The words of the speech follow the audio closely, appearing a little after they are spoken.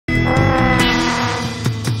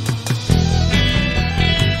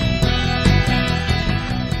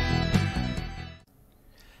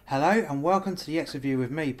Hello and welcome to the X Review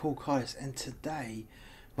with me, Paul Collis, and today,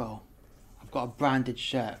 well, I've got a branded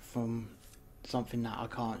shirt from something that I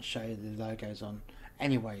can't show you the logos on.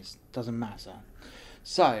 Anyways, doesn't matter.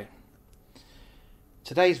 So,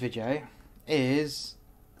 today's video is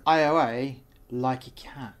A.O.A. like a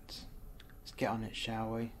cat. Let's get on it,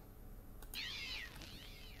 shall we?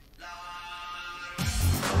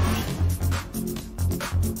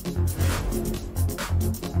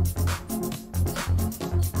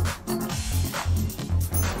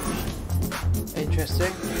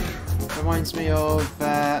 Interesting. Reminds me of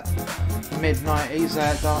mid-90s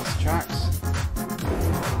dance tracks.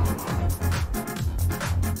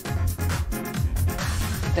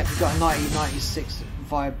 Definitely got a 1996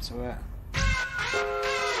 vibe to it.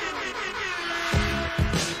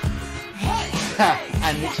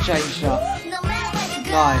 And it's changed up.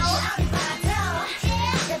 Nice.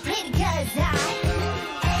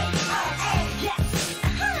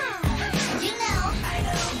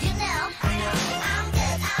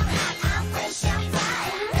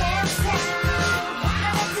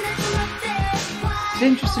 It's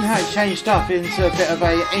interesting how it changed up into a bit of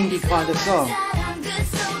a indie kind of song.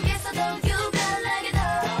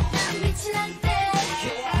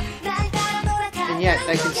 And yet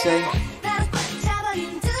they can sing.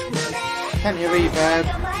 Plenty of reverb,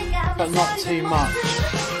 but not too much.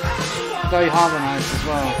 Very harmonised as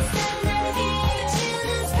well.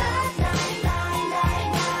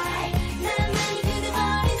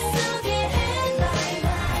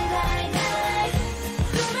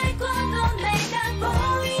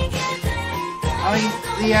 I mean,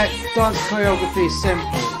 the dance choreography is simple.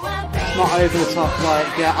 It's not over the top like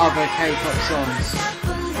other K-pop songs.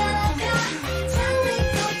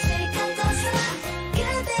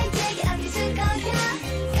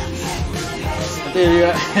 I do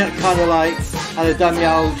kind of like how they've done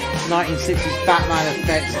the old 1960s Batman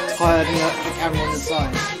effect, turning the camera on the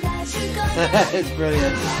side. It's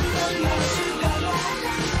brilliant.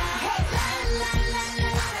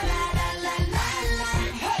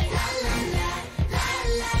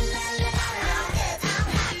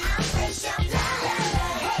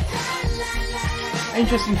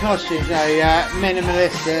 Interesting costumes, you know,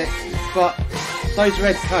 minimalistic, but those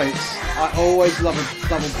red coats, I always love a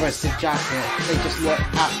double-breasted jacket. They just look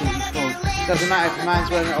absolutely cool. It doesn't matter if a man's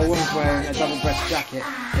wearing it or a woman's wearing a double-breasted jacket,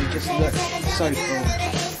 they just look so cool.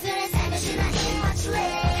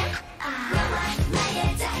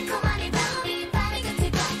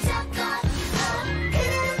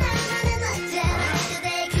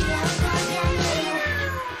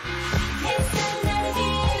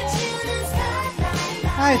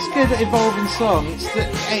 It's a good evolving song.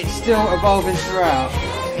 It's still evolving throughout.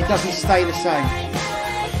 It doesn't stay the same.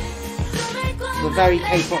 It's a very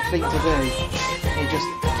K-pop thing to do. You just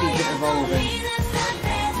keep it evolving.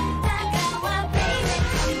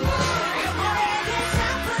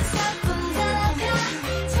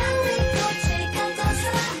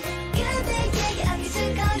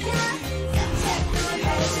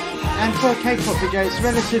 And for a K-pop video, it's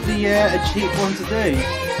relatively a cheap one to do.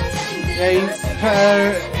 They put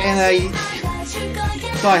her in a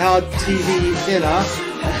die-hard TV dinner,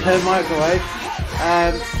 a microwave,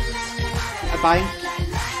 a bank,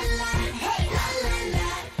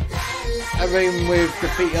 a room with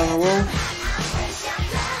graffiti on the wall.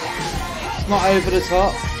 It's not over the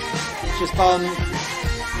top, it's just done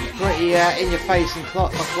pretty in your face and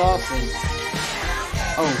classy.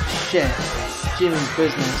 Oh shit, Jimin's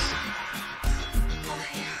business.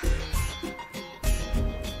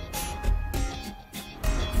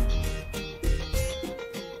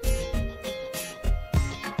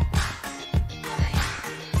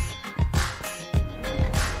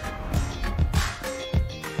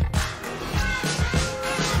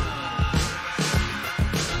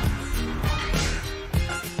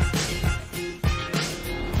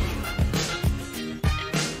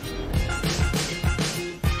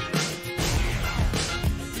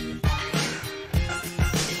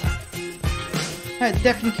 It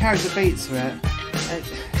definitely carries a beat to it.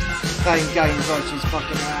 Playing games while she's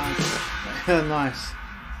fucking around. Nice.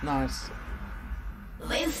 Nice.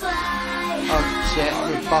 Oh shit,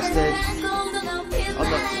 we're busted.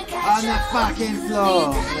 On the fucking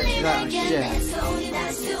floor. That shit.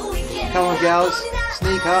 Come on girls,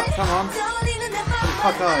 sneak up, come on. Where the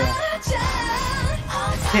fuck are you?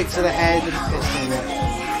 Kick to the head and pistol whip.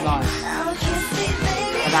 Nice.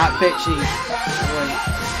 And that bitchy.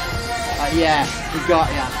 Yeah, we got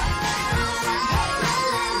ya.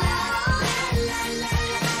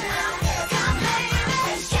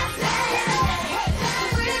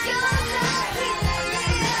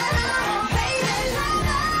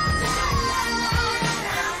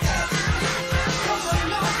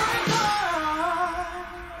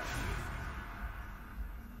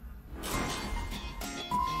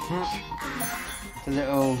 The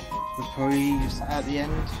little reprise at the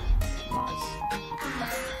end. Nice.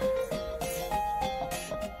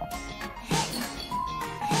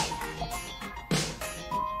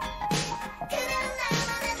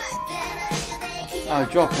 Oh,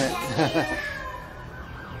 drop it.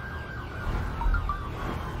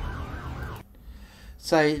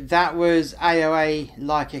 So that was A.O.A.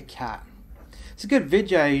 Like a Cat. It's a good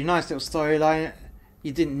video, nice little storyline.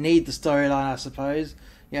 You didn't need the storyline, I suppose.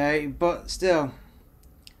 You know, but still,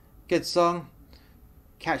 good song,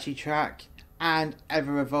 catchy track, and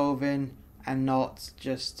ever evolving and not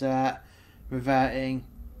just reverting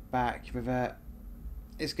back, revert.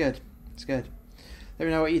 It's good. It's good. Let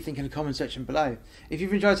me know what you think in the comment section below. If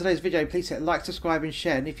you've enjoyed today's video, please hit like, subscribe and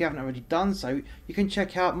share. And if you haven't already done so, you can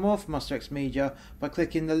check out more from Master X Media by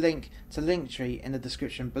clicking the link to Linktree in the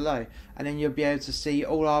description below. And then you'll be able to see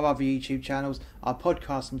all our other YouTube channels, our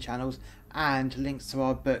podcasting channels, and links to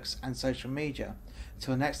our books and social media.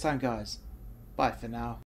 Until next time, guys. Bye for now.